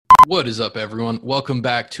What is up, everyone? Welcome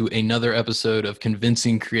back to another episode of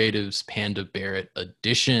Convincing Creatives Panda Barrett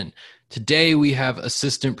Edition. Today, we have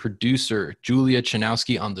assistant producer Julia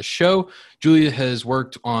Chojnowski on the show. Julia has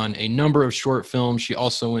worked on a number of short films. She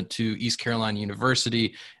also went to East Carolina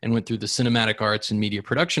University and went through the Cinematic Arts and Media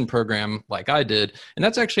Production program like I did. And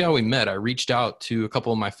that's actually how we met. I reached out to a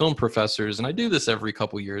couple of my film professors, and I do this every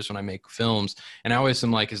couple of years when I make films. And I always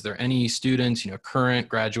am like, is there any students, current,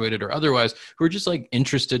 graduated, or otherwise, who are just like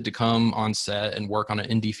interested to come on set and work on an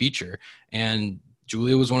indie feature? And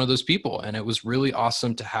Julia was one of those people, and it was really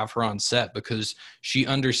awesome to have her on set because she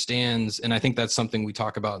understands, and I think that's something we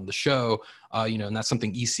talk about in the show, and that's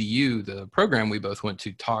something ECU, the program we both went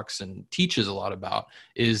to, talks and teaches a lot about,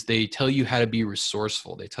 is they tell you how to be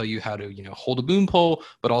resourceful. They tell you how to, hold a boom pole,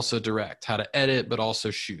 but also direct, how to edit, but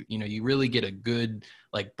also shoot. You really get a good,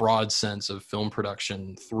 broad sense of film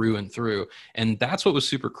production through and through. And that's what was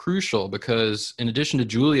super crucial because in addition to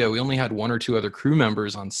Julia, we only had one or two other crew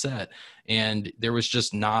members on set, and there was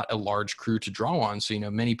just not a large crew to draw on. So,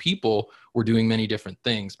 many people were doing many different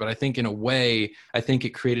things, but I think in a way,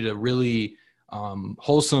 it created a really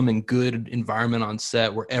wholesome and good environment on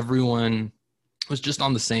set where everyone was just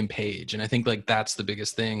on the same page. And I think that's the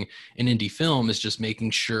biggest thing in indie film, is just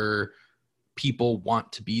making sure people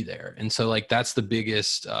want to be there. And so that's the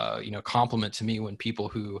biggest compliment to me when people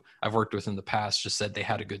who I've worked with in the past just said they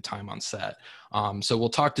had a good time on set. So we'll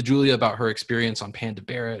talk to Julia about her experience on Panda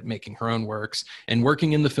Barrett, making her own works, and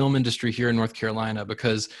working in the film industry here in North Carolina,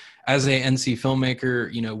 because as a NC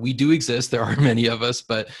filmmaker, we do exist. There are many of us,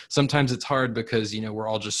 but sometimes it's hard because, we're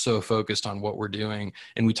all just so focused on what we're doing.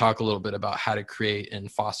 And we talk a little bit about how to create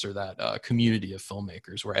and foster that community of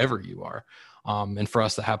filmmakers wherever you are. And for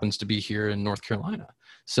us, that happens to be here in North Carolina.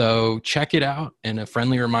 So check it out. And a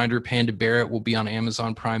friendly reminder, Panda Barrett will be on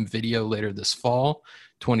Amazon Prime Video later this fall,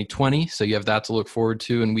 2020. So you have that to look forward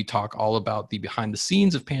to. And we talk all about the behind the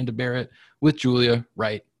scenes of Panda Barrett with Julia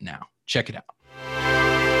right now. Check it out.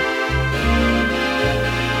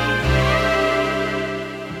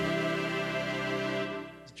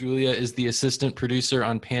 Julia is the assistant producer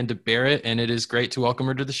on Panda Barrett, and it is great to welcome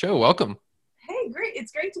her to the show. Welcome. Hey, great.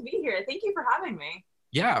 It's great to be here. Thank you for having me.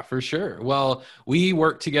 Yeah, for sure. Well, we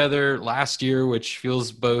worked together last year, which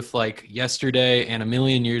feels both like yesterday and a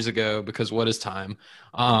million years ago, because what is time?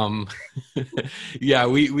 Yeah,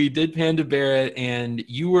 we did Panda Barrett, and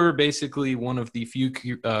you were basically one of the few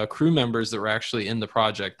crew members that were actually in the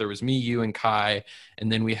project. There was me, you, and Kai,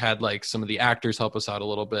 and then we had some of the actors help us out a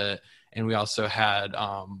little bit. And we also had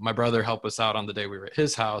my brother help us out on the day we were at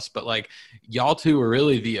his house. But y'all two were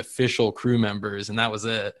really the official crew members, and that was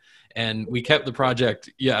it. And we kept the project,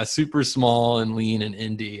 super small and lean and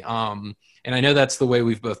indie. And I know that's the way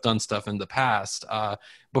we've both done stuff in the past.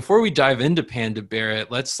 Before we dive into Panda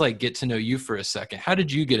Barrett, let's get to know you for a second. How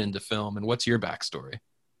did you get into film, and what's your backstory?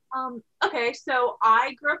 Okay, so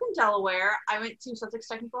I grew up in Delaware. I went to Sussex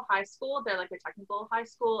Technical High School. They're a technical high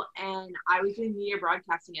school, and I was doing media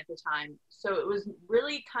broadcasting at the time. So it was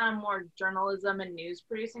really kind of more journalism and news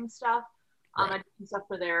producing stuff. Right. I did some stuff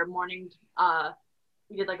for their morning.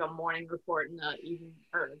 We did a morning report in the evening,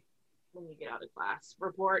 or when you get out of class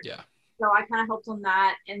report. Yeah. So I kind of helped on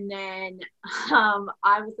that, and then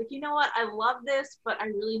I was like, you know what? I love this, but I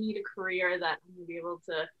really need a career that I'm gonna be able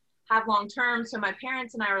to have long term. So my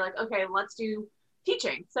parents and I were like, okay, let's do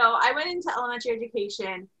teaching. So I went into elementary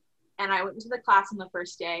education, and I went into the class on the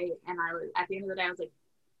first day, and I was, at the end of the day, I was like,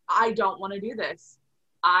 I don't want to do this.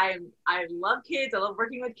 I love kids. I love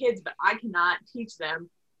working with kids, but I cannot teach them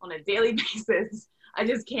on a daily basis. I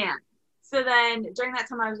just can't. So then during that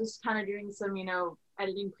time, I was just kind of doing some,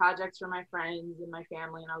 editing projects for my friends and my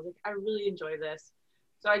family. And I was like, I really enjoy this.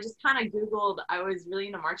 So I just kind of Googled, I was really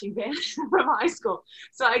into marching band from high school.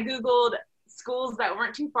 So I Googled schools that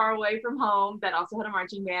weren't too far away from home that also had a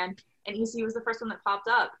marching band. And ECU was the first one that popped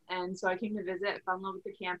up. And so I came to visit, fell in love with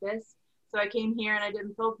the campus. So I came here and I did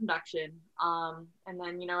film production. And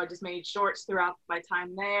then, I just made shorts throughout my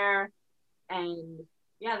time there. And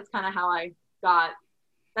yeah, that's kind of how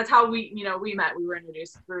that's how we met. We were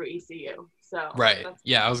introduced through ECU. So right.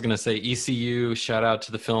 Yeah, I was going to say ECU, shout out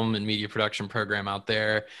to the film and media production program out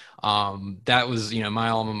there. That was, my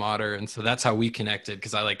alma mater. And so that's how we connected,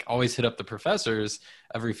 because I always hit up the professors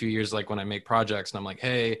every few years, when I make projects, and I'm like,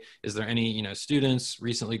 hey, is there any, students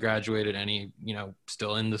recently graduated, any,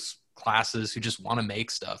 still in this classes who just want to make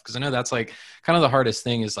stuff? Because I know that's kind of the hardest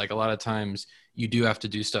thing is a lot of times you do have to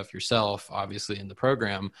do stuff yourself, obviously, in the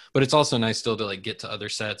program, but it's also nice still to get to other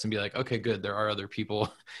sets and be like, okay, good, there are other people,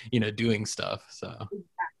 doing stuff. So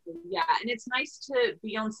Yeah, and it's nice to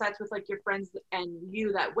be on sets with like your friends and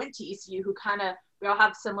you that went to ECU who kind of, we all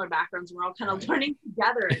have similar backgrounds and we're all kind of learning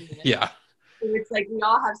together in this. Yeah. So it's like we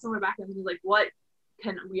all have similar backgrounds and like what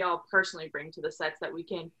can we all personally bring to the sets that we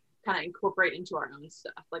can kind of incorporate into our own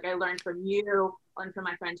stuff. Like I learned from you, I learned from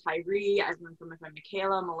my friend Tyree, I've learned from my friend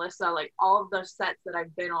Michaela, Melissa, like all of the sets that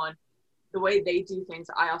I've been on, the way they do things,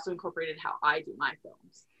 I also incorporated how I do my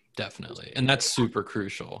films. Definitely. And that's super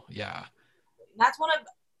crucial. Yeah. That's one of,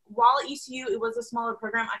 while ECU, it was a smaller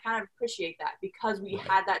program, I kind of appreciate that because we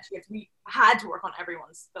had that chance. We had to work on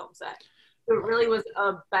everyone's film set. So it really was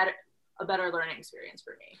a better learning experience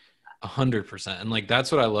for me. 100%. And like,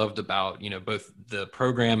 that's what I loved about, both the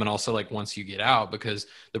program and also like once you get out, because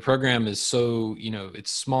the program is so,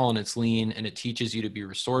 it's small and it's lean and it teaches you to be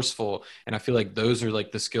resourceful. And I feel like those are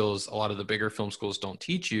like the skills a lot of the bigger film schools don't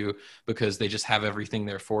teach you because they just have everything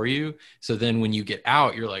there for you. So then when you get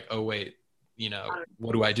out, you're like, oh, wait,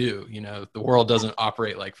 what do I do? The world doesn't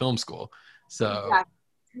operate like film school. So exactly.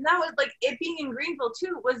 And that was like it being in Greenville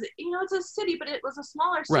too was, it's a city, but it was a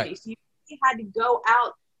smaller city. Right. So you had to go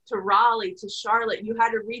out to Raleigh, to Charlotte. You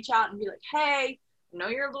had to reach out and be like, hey, I know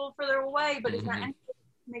you're a little further away, but is there anything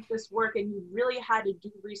to make this work? And you really had to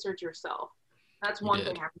do research yourself. That's one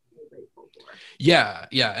thing I'm really grateful for. Yeah.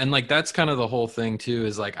 Yeah. And like, that's kind of the whole thing too,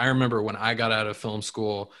 is like, I remember when I got out of film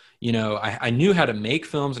school, I knew how to make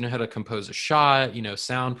films, I knew how to compose a shot,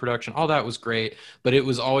 sound production, all that was great. But it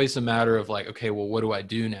was always a matter of like, okay, well, what do I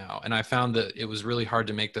do now? And I found that it was really hard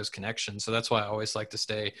to make those connections. So that's why I always like to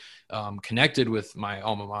stay connected with my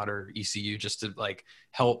alma mater, ECU, just to like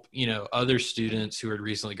help, other students who had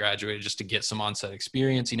recently graduated just to get some on-set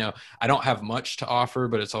experience. I don't have much to offer,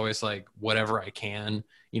 but it's always like whatever I can,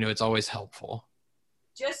 it's always helpful.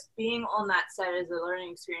 Just being on that set is a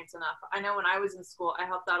learning experience enough. I know when I was in school, I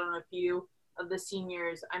helped out on a few of the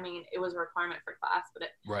seniors. I mean, it was a requirement for class, but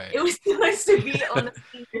it was nice to be on the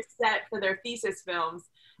senior set for their thesis films.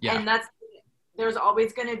 Yeah. And there's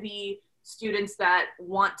always going to be students that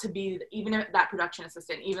want to be, even that production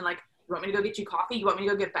assistant, even like, you want me to go get you coffee? You want me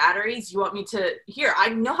to go get batteries? You want me to, here, I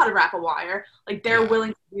know how to wrap a wire. Like they're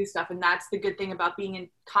willing to do stuff. And that's the good thing about being in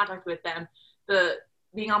contact with them.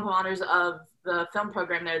 Being on promoters of the film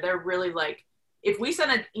program there, they're really like, if we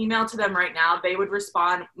send an email to them right now, they would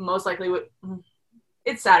respond most likely with,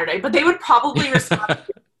 it's Saturday, but they would probably respond,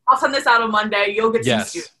 I'll send this out on Monday, you'll get some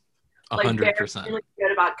students. 100%. Like they're really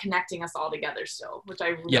good about connecting us all together still, which I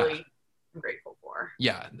really am grateful for.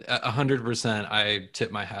 Yeah, 100%. I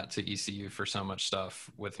tip my hat to ECU for so much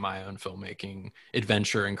stuff with my own filmmaking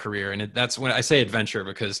adventure and career. And that's when I say adventure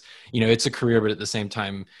because, it's a career, but at the same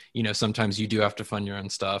time, sometimes you do have to fund your own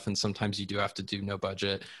stuff and sometimes you do have to do no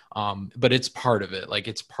budget. But it's part of it. Like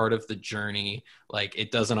it's part of the journey. Like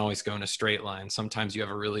it doesn't always go in a straight line. Sometimes you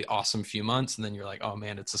have a really awesome few months and then you're like, oh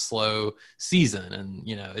man, it's a slow season. And,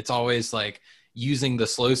 it's always like, using the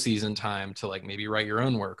slow season time to like maybe write your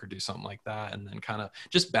own work or do something like that. And then kind of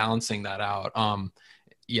just balancing that out.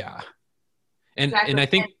 Yeah. And, exactly. And I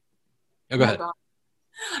think, go ahead.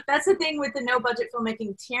 That's the thing with the no budget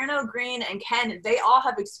filmmaking. Tierno, Green, and Ken, they all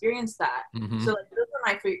have experienced that. Mm-hmm. So like, those were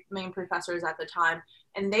my main professors at the time.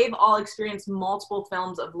 And they've all experienced multiple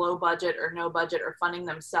films of low budget or no budget or funding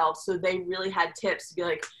themselves. So they really had tips to be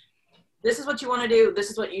like, this is what you want to do. This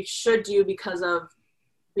is what you should do because of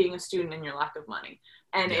being a student and your lack of money.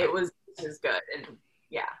 And it was good. And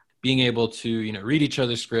being able to, read each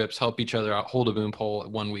other's scripts, help each other out, hold a boom pole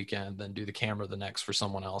one weekend, then do the camera the next for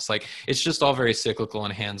someone else. Like it's just all very cyclical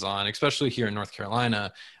and hands-on, especially here in North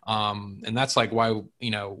Carolina. And that's like why,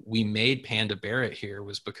 we made Panda Barrett here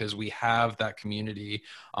was because we have that community.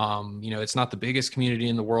 It's not the biggest community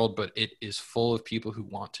in the world, but it is full of people who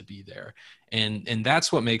want to be there. And that's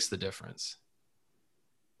what makes the difference.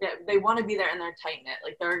 Yeah, they want to be there and they're tight knit.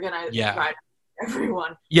 Like they're gonna try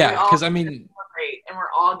everyone. Yeah, because I mean, celebrate, and we're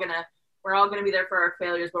all gonna be there for our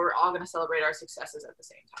failures, but we're all gonna celebrate our successes at the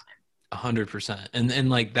same time. 100%. And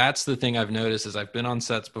like that's the thing I've noticed is I've been on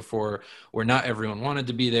sets before where not everyone wanted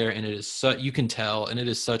to be there, and it is you can tell, and it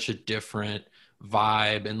is such a different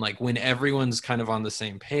vibe. And like when everyone's kind of on the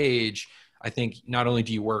same page, I think not only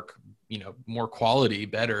do you work more quality,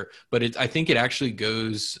 better, but I think it actually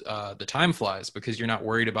goes, the time flies because you're not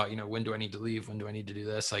worried about, when do I need to leave? When do I need to do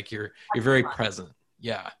this? Like you're very present.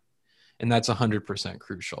 Yeah. And that's 100%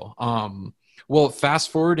 crucial. Well,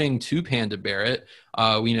 fast forwarding to Panda Barrett,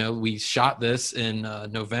 we shot this in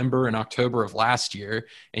November and October of last year,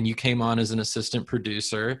 and you came on as an assistant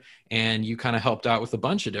producer, and you kind of helped out with a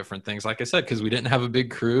bunch of different things. Like I said, because we didn't have a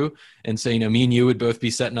big crew, and so me and you would both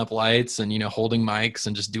be setting up lights and holding mics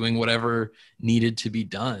and just doing whatever needed to be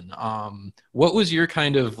done. What was your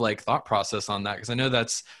kind of like thought process on that? Because I know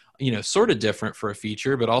that's sort of different for a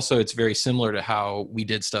feature, but also it's very similar to how we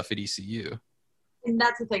did stuff at ECU. And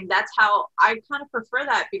that's the thing. That's how I kind of prefer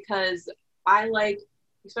that, because I like,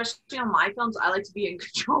 especially on my films, I like to be in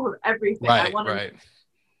control of everything. Right,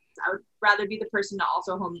 I would rather be the person to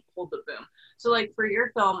also hold the boom. So like for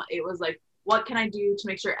your film, it was like, what can I do to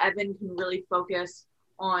make sure Evan can really focus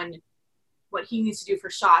on what he needs to do for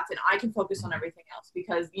shots, and I can focus on everything else,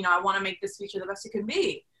 because, I want to make this feature the best it can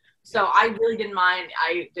be. So I really didn't mind.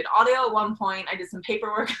 I did audio at one point. I did some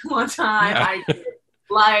paperwork one time. Yeah. I did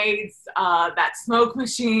lights, that smoke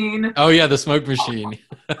machine. Oh yeah, the smoke machine.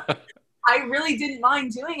 I really didn't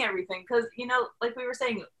mind doing everything, because, like we were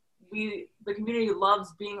saying, the community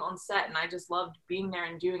loves being on set, and I just loved being there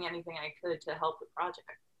and doing anything I could to help the project.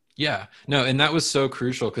 Yeah, no, and that was so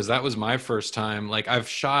crucial, because that was my first time. Like I've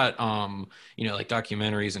shot, like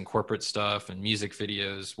documentaries and corporate stuff and music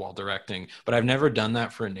videos while directing, but I've never done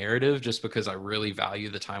that for a narrative, just because I really value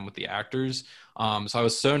the time with the actors. So I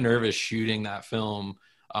was so nervous shooting that film,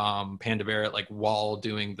 Panda Barrett, like while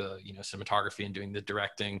doing the, cinematography and doing the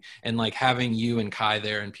directing, and like having you and Kai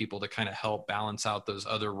there and people to kind of help balance out those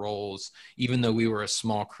other roles. Even though we were a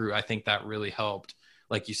small crew, I think that really helped.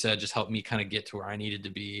 Like you said, just helped me kind of get to where I needed to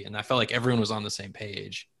be. And I felt like everyone was on the same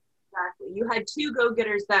page. Exactly. You had two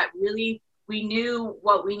go-getters that really, we knew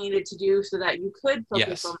what we needed to do so that you could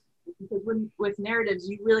focus on it. Because with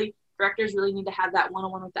narratives, directors really need to have that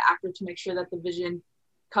one-on-one with the actor to make sure that the vision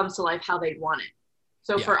comes to life how they want it.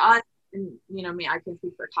 So for us, and me, I can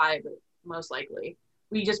speak for Kai, but most likely,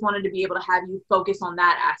 we just wanted to be able to have you focus on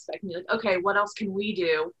that aspect and be like, okay, what else can we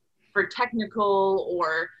do for technical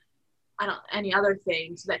or any other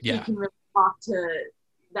thing, so that he can really talk to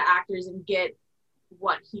the actors and get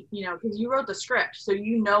what he, because you wrote the script, so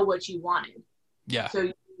what you wanted. Yeah.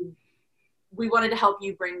 So we wanted to help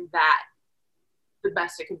you bring that the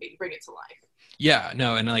best it could be, bring it to life. Yeah,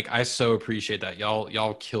 no, and like I so appreciate that.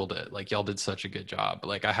 Y'all killed it. Like y'all did such a good job.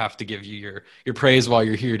 Like I have to give you your praise while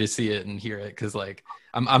you're here to see it and hear it, because like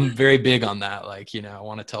I'm very big on that. Like, I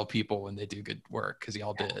want to tell people when they do good work, because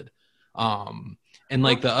y'all did. And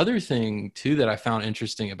like the other thing too that I found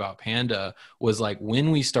interesting about Panda was like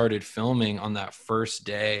when we started filming on that first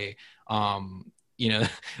day,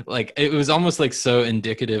 like it was almost like so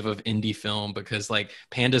indicative of indie film, because like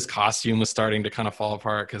Panda's costume was starting to kind of fall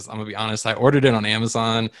apart, because I'm gonna be honest, I ordered it on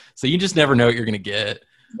Amazon, so you just never know what you're gonna get.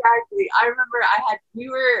 Exactly. I remember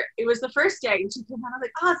it was the first day, and she came out, I was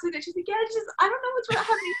like, oh, so good. She's like, yeah, it's just, I don't know what's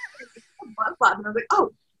happening. And I was like,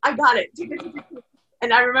 oh, I got it. Take it.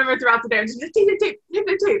 And I remember throughout the day, I was just, take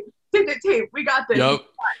the tape. We got this.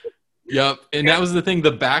 Yep. And that was the thing.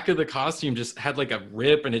 The back of the costume just had like a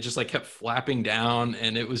rip, and it just like kept flapping down,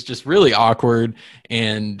 and it was just really awkward.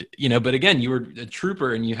 And, but again, you were a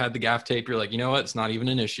trooper and you had the gaff tape. You're like, you know what? It's not even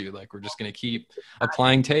an issue. Like, we're just going to keep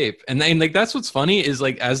applying tape. And then like, that's what's funny is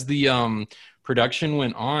like, as the production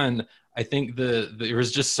went on, I think there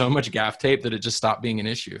was just so much gaff tape that it just stopped being an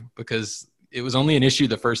issue, because it was only an issue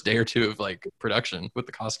the first day or two of like production with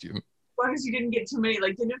the costume. As long as you didn't get too many,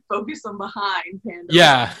 like didn't focus on behind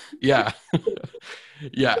Panda. Yeah.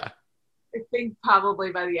 I think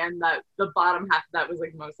probably by the end that the bottom half of that was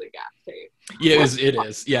like mostly gaff tape. Yeah, it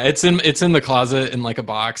is. Yeah, it's in the closet in like a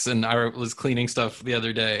box, and I was cleaning stuff the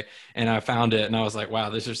other day and I found it and I was like, wow,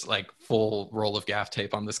 there's just like full roll of gaff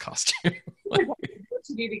tape on this costume. Like, what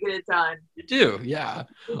you need to get it done. You do, yeah.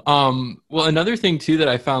 Well, another thing too that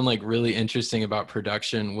I found like really interesting about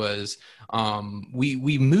production was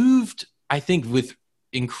we moved, I think, with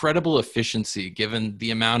incredible efficiency given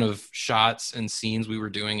the amount of shots and scenes we were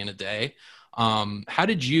doing in a day. How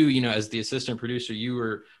did you, as the assistant producer, you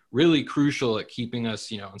were really crucial at keeping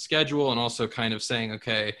us, on schedule, and also kind of saying,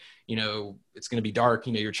 okay, it's going to be dark,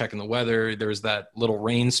 you're checking the weather. There was that little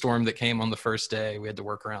rainstorm that came on the first day. We had to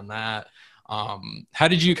work around that. How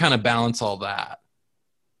did you kind of balance all that?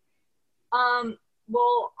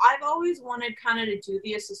 Well, I've always wanted kind of to do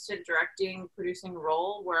the assistant directing, producing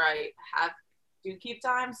role where I do keep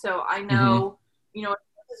time. So I know,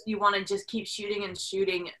 you want to just keep shooting and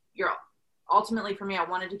shooting. Ultimately for me, I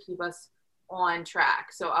wanted to keep us on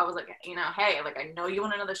track. So I was like, hey, like, I know you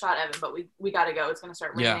want another shot, Evan, but we got to go. It's going to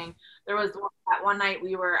start raining. Yeah. There was that one night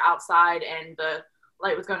we were outside and the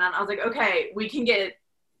light was going on. I was like, okay, we can get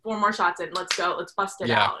 4 more shots in. Let's go. Let's bust it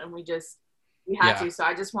out. And we had to. So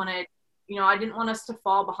I just wanted, I didn't want us to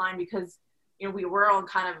fall behind because, we were on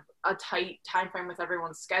kind of a tight time frame with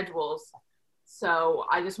everyone's schedules. So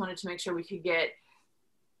I just wanted to make sure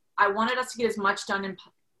I wanted us to get as much done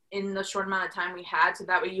in the short amount of time we had. So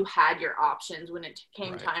that way you had your options when it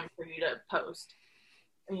came time for you to post,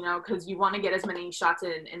 because you want to get as many shots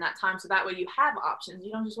in that time. So that way you have options.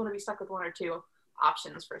 You don't just want to be stuck with 1 or 2.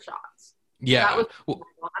 options for shots. Yeah. That was, well,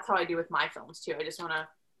 that's how I do with my films too. I just want to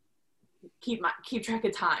keep track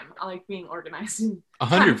of time. I like being organized.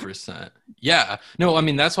 100%. Yeah. No, I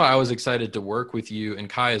mean, that's why I was excited to work with you and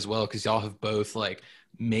Kai as well, because y'all have both like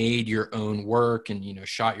made your own work and, you know,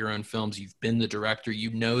 shot your own films. You've been the director.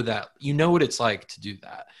 You know that, you know what it's like to do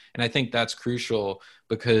that. And I think that's crucial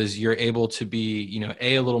because you're able to be, you know,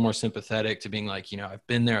 a little more sympathetic to being like, you know, I've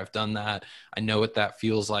been there, I've done that. I know what that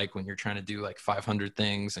feels like when you're trying to do like 500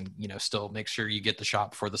 things and, you know, still make sure you get the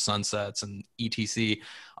shot before the sun sets and etc.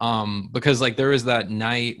 Because like there was that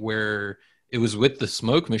night where it was with the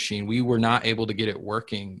smoke machine, we were not able to get it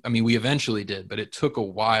working. I mean, we eventually did, but it took a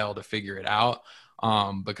while to figure it out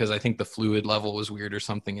because I think the fluid level was weird or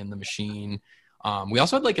something in the machine. We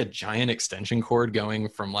also had like a giant extension cord going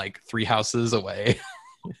from like 3 houses away.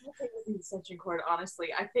 I don't think it was the extension cord, honestly.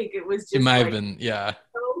 I think it was just It might like have been, yeah.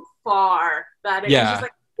 so far that it was Yeah, just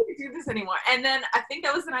like, I can't do this anymore. And then I think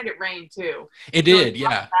that was the night it rained too. it So did.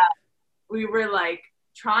 Yeah. we were like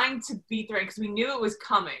trying to beat the rain because we knew it was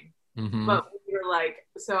coming. Mm-hmm. But we were like,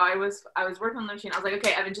 so I was working on the machine. I was like,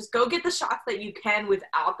 okay, Evan, just go get the shots that you can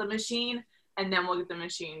without the machine, and then we'll get the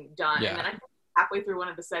machine done. Yeah. And then I think halfway through one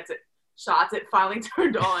of the shots, it finally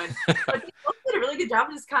turned on. But they both did a really good job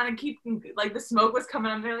of just kind of keeping, like, the smoke was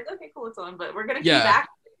coming on. They're like, okay, cool, it's on, but we're gonna keep back.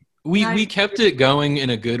 We kept it going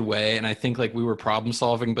in a good way, and I think like we were problem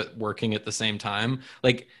solving but working at the same time.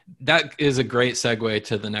 Like that is a great segue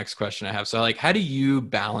to the next question I have. So like, how do you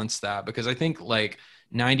balance that? Because I think like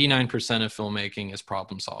 99% of filmmaking is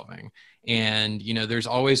problem solving, and you know there's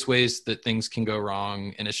always ways that things can go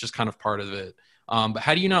wrong, and it's just kind of part of it. But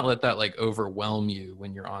how do you not let that like overwhelm you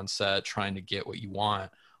when you're on set trying to get what you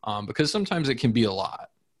want? Because sometimes it can be a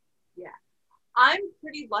lot. Yeah, I'm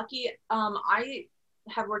pretty lucky. I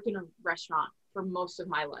have worked in a restaurant for most of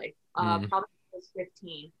my life, probably when I was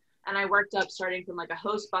 15. And I worked up starting from like a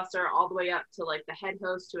host buster all the way up to like the head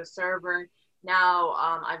host to a server. Now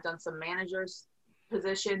I've done some managers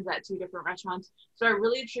positions at 2 different restaurants. So I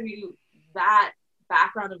really attribute that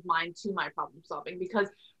background of mine to my problem solving, because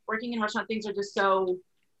working in restaurant things are just so,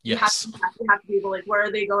 Yes. you have to be able, like, where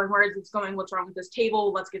are they going? Where is this going? What's wrong with this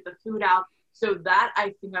table? Let's get the food out. So that,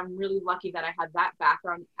 I think I'm really lucky that I had that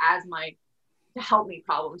background as to help me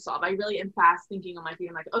problem solve. I really am fast thinking on my feet.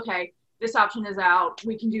 I'm like, okay, this option is out.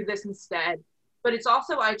 We can do this instead. But it's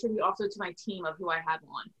also, I attribute also to my team of who I have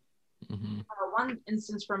on. Mm-hmm. One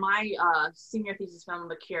instance for my senior thesis film,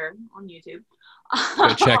 The Cure, on YouTube.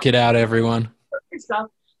 Go check it out, everyone.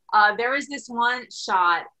 There was this one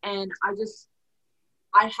shot, and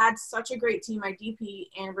I had such a great team. My DP,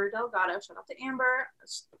 Amber Delgado, shout out to Amber.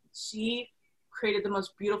 She created the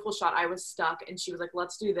most beautiful shot. I was stuck, and she was like,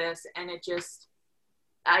 let's do this. And it just,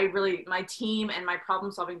 my team and my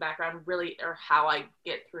problem solving background really are how I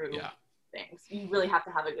get through things. You really have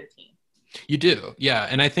to have a good team. You do. Yeah.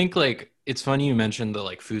 And I think like, it's funny you mentioned the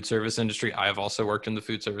like food service industry. I've also worked in the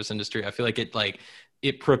food service industry. I feel like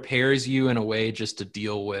it prepares you in a way just to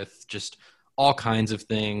deal with just all kinds of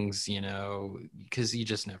things, you know, because you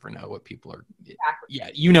just never know what people are. Exactly.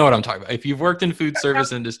 Yeah. You know what I'm talking about. If you've worked in food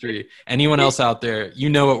service industry, anyone else out there, you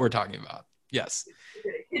know what we're talking about. Yes. Is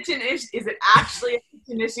it a kitchen issue? Is it actually a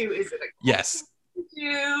kitchen issue? Is it a yes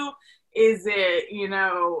issue? Is it, you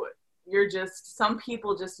know, some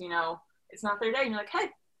people just, you know, it's not their day. And you're like, hey,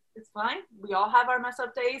 it's fine. We all have our mess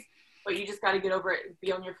up days, but you just got to get over it,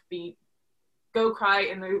 be on your feet, go cry,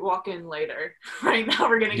 and then walk in later. Right now,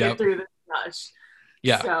 we're going to get through this rush.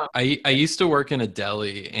 Yeah. So. I used to work in a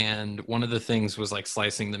deli, and one of the things was like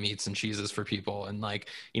slicing the meats and cheeses for people. And like,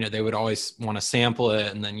 you know, they would always want to sample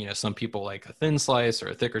it. And then, you know, some people like a thin slice or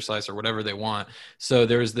a thicker slice or whatever they want. So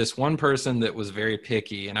there was this one person that was very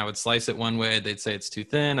picky, and I would slice it one way. They'd say it's too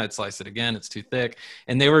thin. I'd slice it again. It's too thick.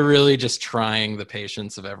 And they were really just trying the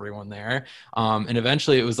patience of everyone there. And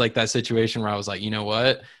eventually it was like that situation where I was like, you know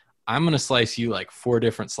what? I'm going to slice you like 4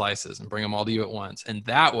 different slices and bring them all to you at once. And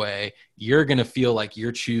that way you're going to feel like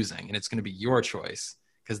you're choosing, and it's going to be your choice,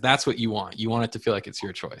 because that's what you want. You want it to feel like it's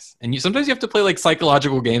your choice. And sometimes you have to play like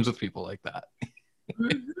psychological games with people like that.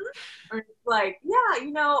 Mm-hmm. Or it's like, yeah,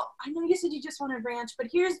 you know, I know you said you just wanted ranch, but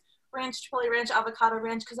here's ranch, chipotle ranch, avocado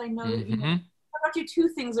ranch, because I know that, you know, I got you 2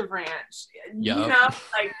 things of ranch. Yep. You know,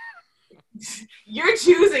 like, you're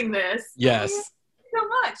choosing this. Yes. So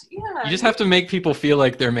much. Yeah. You just have to make people feel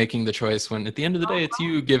like they're making the choice, when at the end of the day, it's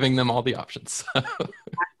you giving them all the options.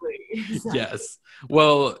 Exactly. Yes.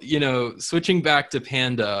 Well, you know, switching back to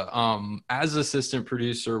Panda, as assistant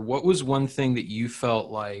producer, what was one thing that you felt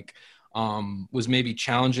like was maybe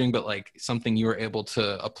challenging, but like something you were able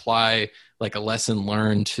to apply, like a lesson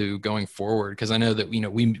learned to going forward? Because I know that, you know,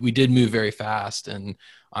 we did move very fast, and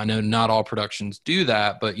I know not all productions do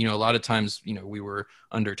that, but, you know, a lot of times, you know, we were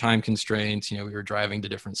under time constraints, you know, we were driving to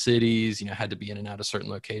different cities, you know, had to be in and out of certain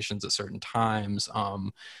locations at certain times.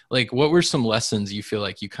 Like, what were some lessons you feel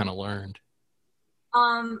like you kind of learned?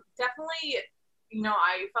 Definitely, you know,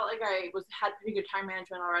 I felt like had pretty good time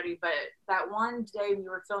management already, but that one day we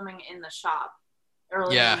were filming in the shop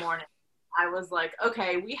early in the morning, I was like,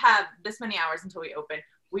 okay, we have this many hours until we open.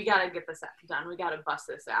 We got to get this done. We got to bust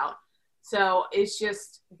this out. So it's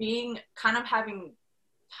just having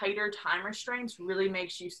tighter time restraints really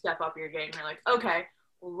makes you step up your game. You're like, okay,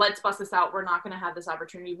 let's bust this out. We're not going to have this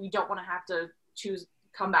opportunity. We don't want to have to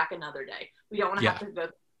come back another day. We don't want to have to go through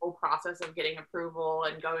the whole process of getting approval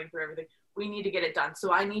and going through everything. We need to get it done.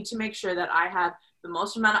 So I need to make sure that I have the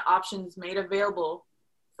most amount of options made available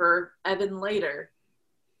for Evan later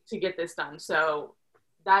to get this done. So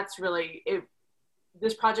that's really it.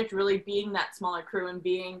 This project, really being that smaller crew and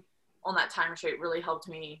being on that time restraint, really helped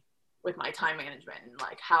me with my time management and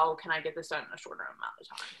like, how can I get this done in a shorter amount of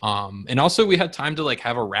time? And also we had time to like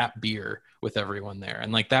have a wrap beer with everyone there.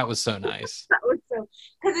 And like, that was so nice. That was so,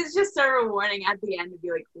 cause it's just so rewarding at the end to be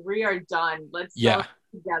like, we are done. Let's celebrate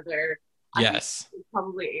together. Yes.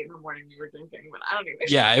 Probably 8 a.m. we were drinking, but I don't even.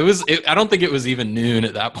 Yeah, I don't think it was even noon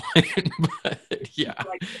at that point, but yeah.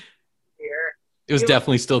 Like, it was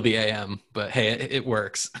definitely still the AM, but hey, it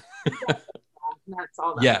works. That's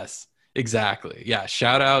all that. Yes, exactly. Yeah.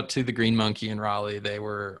 Shout out to the Green Monkey in Raleigh. They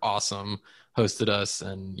were awesome, hosted us,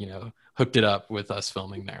 and, you know, hooked it up with us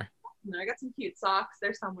filming there. I got some cute socks.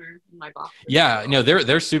 They're somewhere in my box. Yeah, no,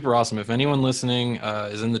 they're super awesome. If anyone listening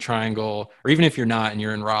is in the Triangle, or even if you're not and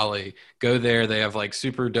you're in Raleigh, go there. They have like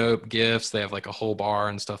super dope gifts. They have like a whole bar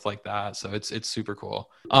and stuff like that. So it's super cool.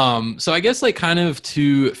 So I guess like kind of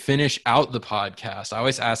to finish out the podcast, I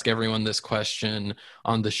always ask everyone this question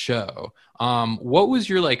on the show. What was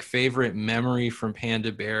your like favorite memory from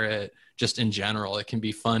Panda Barrett, just in general? It can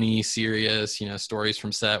be funny, serious, you know, stories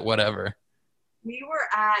from set, whatever. We were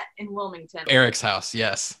in Wilmington. Eric's house,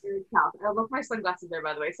 yes. Eric's house. I love my sunglasses there,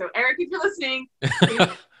 by the way. So Eric, if you're listening, your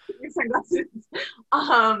sunglasses.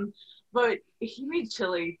 But he made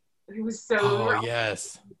chili. He was so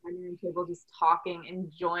yes. Dining table, just talking,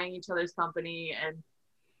 enjoying each other's company, and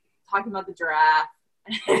talking about the giraffe,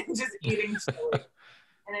 and just eating chili.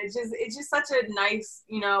 And it's just such a nice,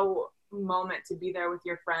 you know, moment to be there with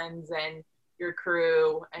your friends and your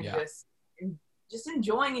crew, and just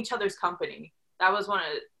enjoying each other's company. That was one of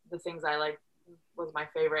the things I like, was my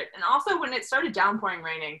favorite. And also when it started downpouring,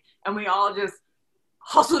 raining, and we all just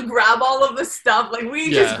hustled, grab all of the stuff. Like we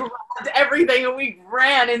just grabbed everything and we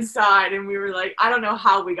ran inside, and we were like, I don't know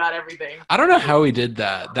how we got everything. I don't know how we did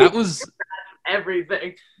that. That was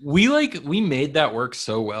everything. We made that work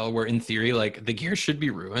so well, where in theory, like the gear should be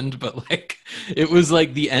ruined, but like it was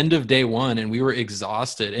like the end of day one and we were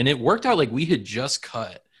exhausted, and it worked out. Like we had just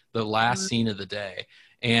cut the last scene of the day,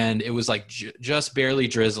 and it was like just barely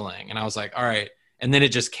drizzling, and I was like, all right. And then it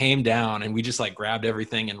just came down, and we just like grabbed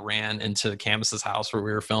everything and ran into Canvas's house where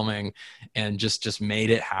we were filming, and just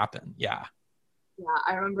made it happen. Yeah,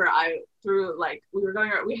 I remember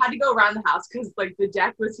we had to go around the house because like the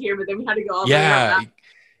deck was here, but then we had to go all the way around.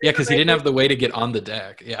 Yeah, because he didn't have the way to get on the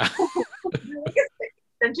deck. Yeah.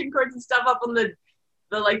 Extension cords and stuff up on the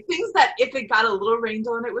like things that if it got a little rained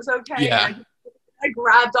on, it was okay. Yeah. I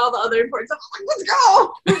grabbed all the other important stuff. I'm like,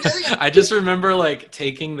 let's go. I just remember like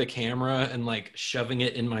taking the camera and like shoving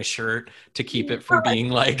it in my shirt to keep it from being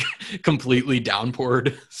like completely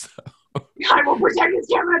downpoured. So. I will protect this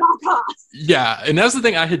camera at all costs. Yeah, and that's the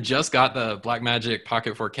thing. I had just got the Blackmagic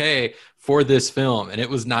Pocket 4K for this film, and it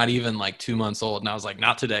was not even like 2 months old. And I was like,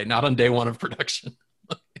 not today, not on day one of production.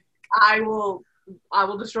 I will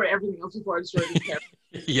destroy everything else before I destroy this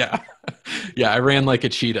camera. Yeah, I ran like a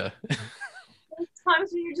cheetah.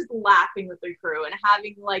 Times when you're just laughing with the crew and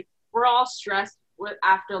having like, we're all stressed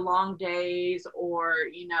after long days or,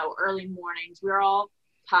 you know, early mornings. We're all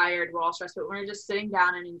tired, we're all stressed, but we're just sitting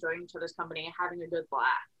down and enjoying each other's company and having a good laugh.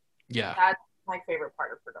 Yeah, that's my favorite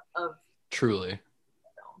part of truly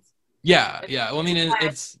films. Yeah. Well, I mean,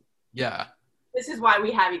 it's this is why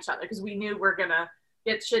we have each other, because we knew we're gonna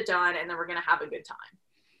get shit done and then we're gonna have a good time.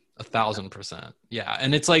 1,000%. Yeah.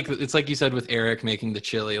 And it's like you said with Eric making the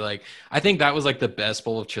chili, like I think that was like the best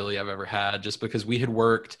bowl of chili I've ever had, just because we had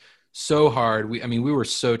worked so hard. We were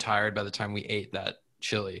so tired by the time we ate that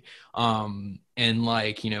chili. And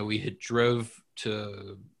like, you know, we had drove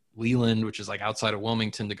to Leland, which is like outside of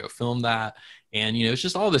Wilmington, to go film that. And, you know, it's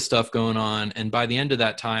just all this stuff going on. And by the end of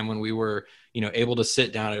that time, when we were, you know, able to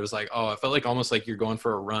sit down, it was like, oh, I felt like almost like you're going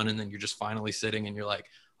for a run and then you're just finally sitting and you're like,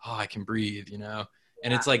 oh, I can breathe, you know?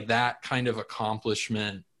 And it's like that kind of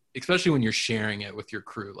accomplishment, especially when you're sharing it with your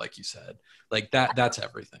crew, like you said, like that's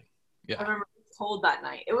everything. Yeah. I remember it was cold that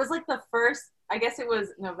night. It was like the first, I guess it was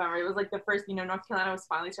November. It was like the first, you know, North Carolina was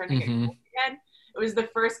finally starting to get cold again. It was the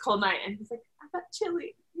first cold night. And he's like, I got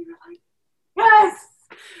chilly. We were like, yes.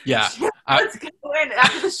 Yeah. Let's go in.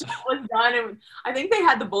 After the shot was done, I think they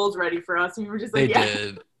had the bowls ready for us. And we were just like, they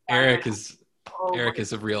did. Eric is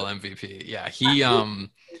a real MVP. Yeah.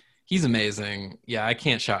 He's amazing. Yeah. I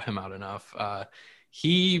can't shout him out enough.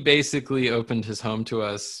 He basically opened his home to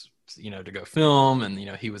us, you know, to go film, and, you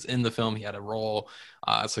know, he was in the film, he had a role.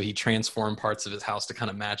 So he transformed parts of his house to kind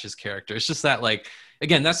of match his character. It's just that, like,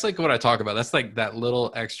 again, that's like what I talk about. That's like that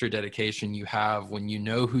little extra dedication you have when you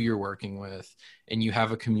know who you're working with and you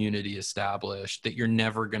have a community established that you're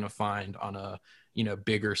never going to find on a, you know,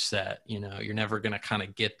 bigger set. You know, you're never going to kind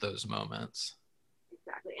of get those moments.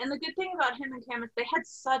 Exactly. And the good thing about him and Camus, they had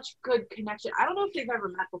such good connection. I don't know if they've ever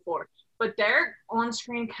met before, but their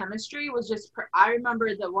on-screen chemistry was just, I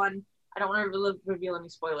remember the one, I don't want to reveal any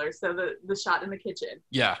spoilers, so the shot in the kitchen.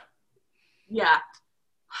 Yeah. Yeah.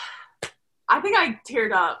 I think I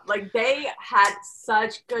teared up. Like, they had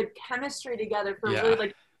such good chemistry together for really,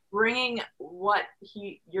 like, bringing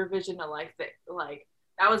your vision to life.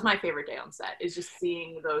 That was my favorite day on set, is just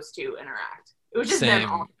seeing those two interact. It was just them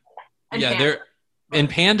all. And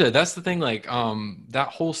Panda, that's the thing, like, that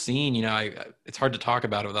whole scene, you know, it's hard to talk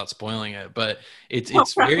about it without spoiling it, but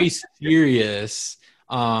it's very serious.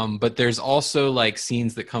 But there's also like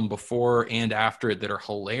scenes that come before and after it that are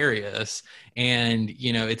hilarious. And,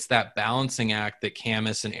 you know, it's that balancing act that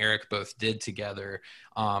Camus and Eric both did together.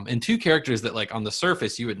 And two characters that, like, on the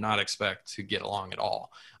surface, you would not expect to get along at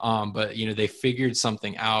all. But, you know, they figured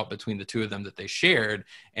something out between the two of them that they shared,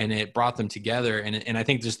 and it brought them together. And I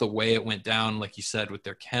think just the way it went down, like you said, with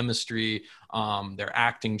their chemistry, their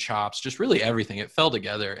acting chops, just really everything, it fell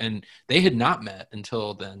together. And they had not met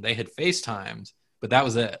until then. They had FaceTimed, but that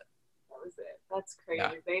was it. That was it. That's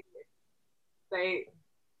crazy. Yeah.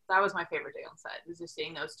 That was my favorite day on set, was just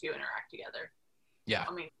seeing those two interact together. Yeah.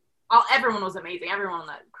 I mean, everyone was amazing. Everyone on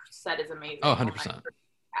that set is amazing. Oh, 100%.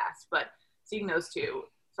 Cast, but seeing those two,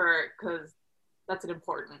 because that's an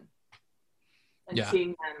important, and seeing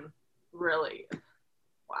them really,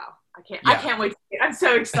 wow. I can't wait to see it. I'm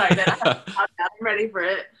so excited. I'm ready for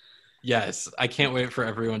it. Yes, I can't wait for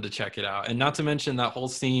everyone to check it out. And not to mention, that whole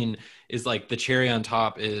scene is like the cherry on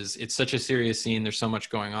top. It's such a serious scene. There's so much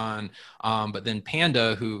going on. But then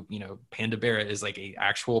Panda, who, you know, Panda Barrett is like a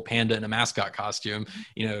actual panda in a mascot costume.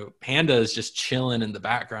 You know, Panda is just chilling in the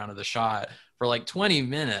background of the shot for like 20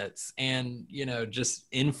 minutes, and, you know, just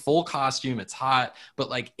in full costume. It's hot, but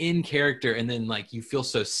like in character. And then, like, you feel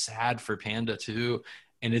so sad for Panda too.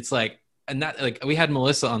 And it's like, and that, like, we had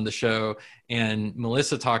Melissa on the show, and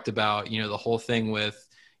Melissa talked about, you know, the whole thing with,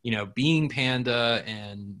 you know, being Panda,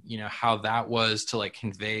 and, you know, how that was to, like,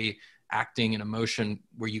 convey acting and emotion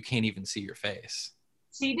where you can't even see your face.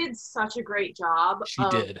 She did such a great job. She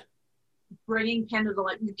did. Bringing Panda to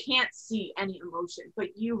life. You can't see any emotion,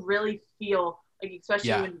 but you really feel, like,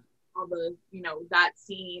 especially when all the, you know, that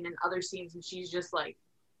scene and other scenes, and she's just like,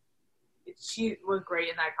 she was great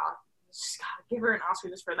in that costume. Just gotta give her an Oscar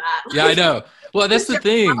just for that. Yeah, I know. Well, that's the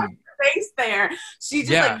thing. Face there. She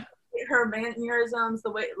just like her mannerisms,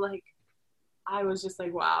 the way, like, I was just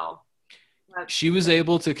like, wow. She was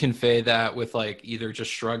able to convey that with, like, either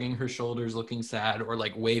just shrugging her shoulders, looking sad, or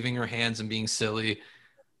like waving her hands and being silly. It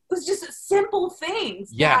was just simple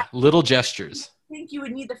things. Yeah, little gestures. I think you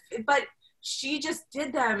would need but she just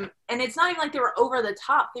did them, and it's not even like they were over the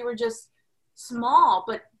top. They were just small,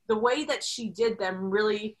 but the way that she did them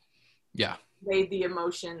really made the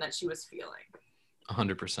emotion that she was feeling.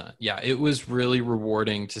 100%. Yeah, it was really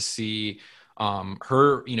rewarding to see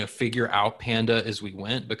her, you know, figure out Panda as we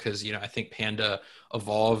went, because, you know, I think Panda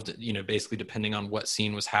evolved, you know, basically depending on what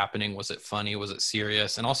scene was happening. Was it funny? Was it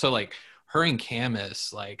serious? And also, like, her and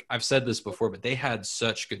Camus, like, I've said this before, but they had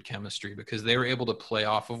such good chemistry because they were able to play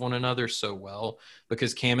off of one another so well,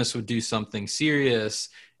 because Camus would do something serious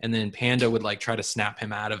and then Panda would, like, try to snap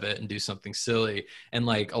him out of it and do something silly. And,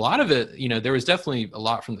 like, a lot of it, you know, there was definitely a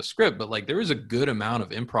lot from the script, but, like, there was a good amount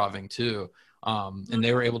of improving too. And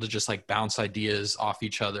they were able to just, like, bounce ideas off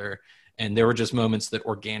each other. And there were just moments that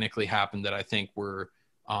organically happened that I think were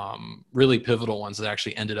really pivotal ones that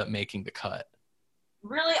actually ended up making the cut.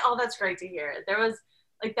 Really? Oh, that's great to hear. There was,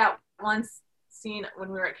 like, that one scene when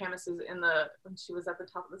we were at Camus's when she was at the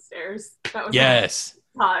top of the stairs. That was Yes.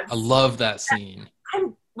 I love that scene.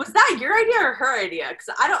 Was that your idea or her idea? Because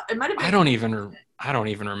it might have been. I don't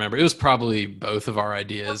even remember. It was probably both of our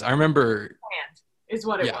ideas. I remember. Is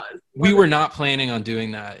what it was. We were not planning on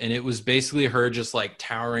doing that. And it was basically her just like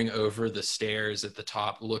towering over the stairs at the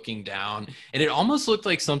top, looking down. And it almost looked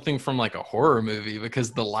like something from like a horror movie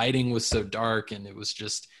because the lighting was so dark and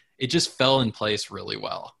it just fell in place really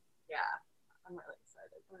well. Yeah. I'm really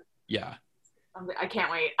excited. Yeah. I can't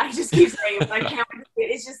wait. I just keep saying it, but I can't wait.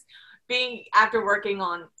 It's just being after working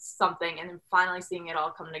on something and then finally seeing it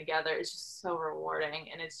all come together. It's just so rewarding.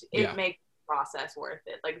 And it makes the process worth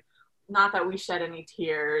it. Like, not that we shed any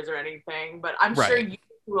tears or anything, but I'm sure you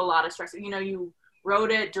do a lot of stress. You know, you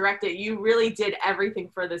wrote it, directed, you really did everything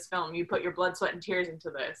for this film. You put your blood, sweat, and tears into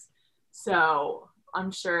this. So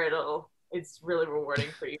I'm sure it's really rewarding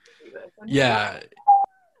for you to do this. Yeah.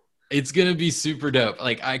 It's going to be super dope.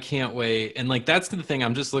 Like, I can't wait. And like, that's the thing.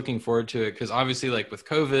 I'm just looking forward to it. Cause obviously like with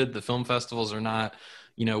COVID, the film festivals are not,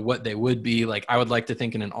 you know, what they would be. Like, I would like to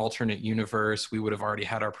think in an alternate universe, we would have already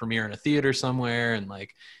had our premiere in a theater somewhere. And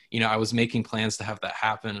like, you know, I was making plans to have that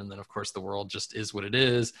happen. And then of course the world just is what it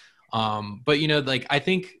is. But you know, like, I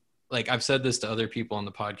think like I've said this to other people on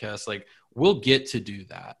the podcast, like we'll get to do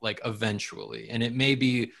that like eventually. And it may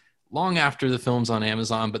be long after the film's on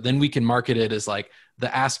Amazon, but then we can market it as like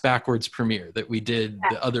the ass backwards premiere that we did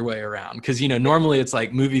the other way around. Cause you know, normally it's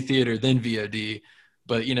like movie theater, then VOD.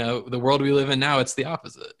 But, you know, the world we live in now, it's the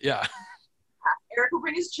opposite. Yeah. Eric will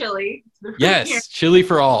bring his chili. Yes, chili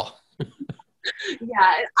for all.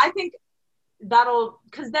 Yeah, I think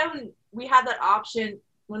because then we have that option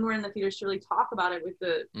when we're in the theaters to really talk about it with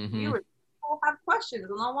the viewers. People have questions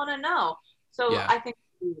and they'll want to know. So I think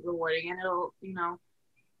it'll be rewarding and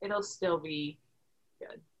it'll still be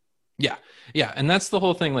good. Yeah. Yeah. And that's the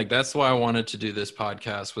whole thing. Like, that's why I wanted to do this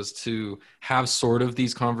podcast, was to have sort of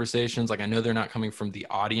these conversations. Like, I know they're not coming from the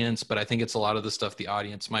audience, but I think it's a lot of the stuff the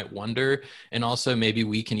audience might wonder. And also maybe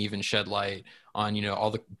we can even shed light on, you know, all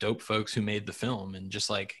the dope folks who made the film and just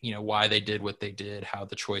like, you know, why they did what they did, how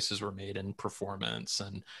the choices were made in performance,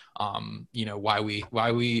 and, you know, why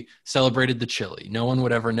we celebrated the chili. No one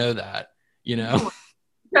would ever know that, you know?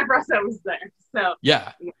 Espresso was there. So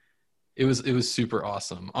yeah. It was super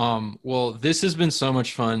awesome. Well, this has been so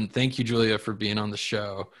much fun. Thank you, Julia, for being on the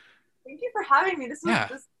show. Thank you for having me. This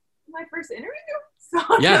was my first interview.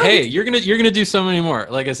 So yeah, hey, you're gonna do so many more.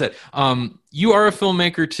 Like I said, you are a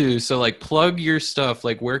filmmaker too. So like, plug your stuff.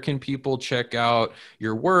 Like, where can people check out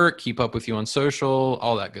your work, keep up with you on social,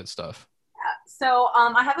 all that good stuff? Yeah. So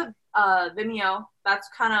I have a Vimeo. That's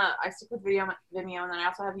kind of, I stick with Vimeo, and then I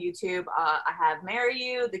also have YouTube. I have Marry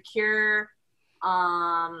You, The Cure.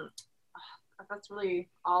 That's really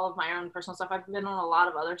all of my own personal stuff. I've been on a lot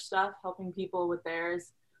of other stuff, helping people with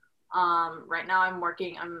theirs. Right now I'm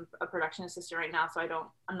a production assistant right now, so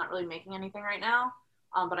I'm not really making anything right now.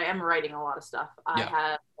 But I am writing a lot of stuff. I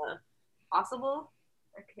have I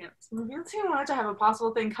can't reveal too much. I have a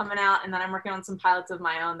possible thing coming out, and then I'm working on some pilots of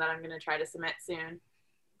my own that I'm going to try to submit soon.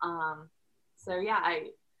 So yeah,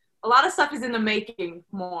 a lot of stuff is in the making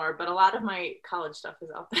more, but a lot of my college stuff is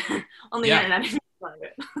out there on the internet. If you find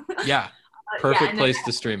it. Yeah. Perfect place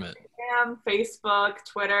to stream it. Instagram, Facebook,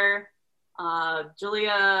 Twitter.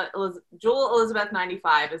 Jewel Elizabeth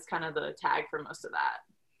 95 is kind of the tag for most of that.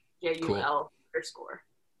 JUL_.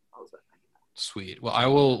 Sweet. Well, I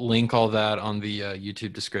will link all that on the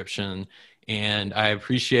YouTube description. And I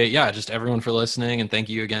appreciate, just everyone for listening. And thank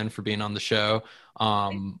you again for being on the show.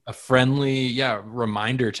 A friendly,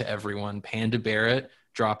 reminder to everyone, Panda Barrett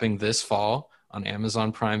dropping this fall on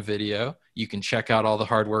Amazon Prime Video. You can check out all the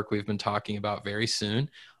hard work we've been talking about very soon.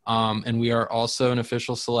 And we are also an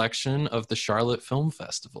official selection of the Charlotte Film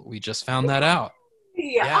Festival. We just found that out.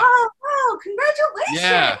 Yeah. Oh, wow.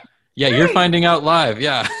 Congratulations. Yeah, you're finding out live.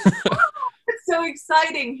 Yeah. It's so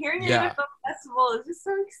exciting. Hearing you're at the film festival is just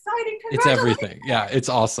so exciting. It's everything. Yeah, it's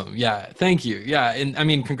awesome. Yeah, thank you. Yeah, and I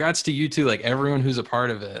mean, congrats to you too, like everyone who's a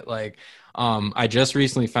part of it. Like, I just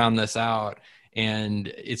recently found this out, and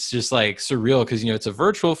it's just like surreal because, it's a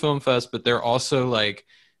virtual film fest, but they're also like,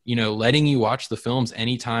 letting you watch the films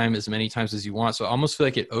anytime, as many times as you want. So I almost feel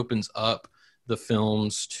like it opens up the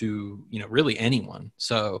films to, really anyone.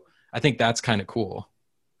 So I think that's kind of cool.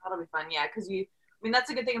 That'll be fun. Yeah. Cause that's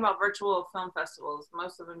a good thing about virtual film festivals.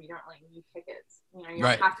 Most of them, you don't really need tickets. You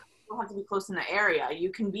don't have to be close in the area.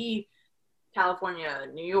 You can be California,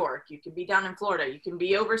 New York, you can be down in Florida, you can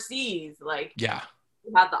be overseas. Like, you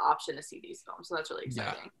have the option to see these films. So that's really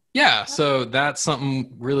exciting. Yeah, so that's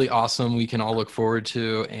something really awesome we can all look forward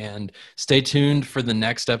to. And stay tuned for the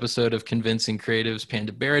next episode of Convincing Creatives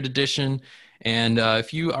Panda Barrett Edition. And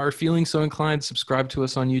if you are feeling so inclined, subscribe to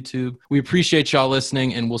us on YouTube. We appreciate y'all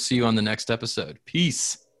listening, and we'll see you on the next episode.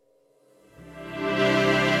 Peace.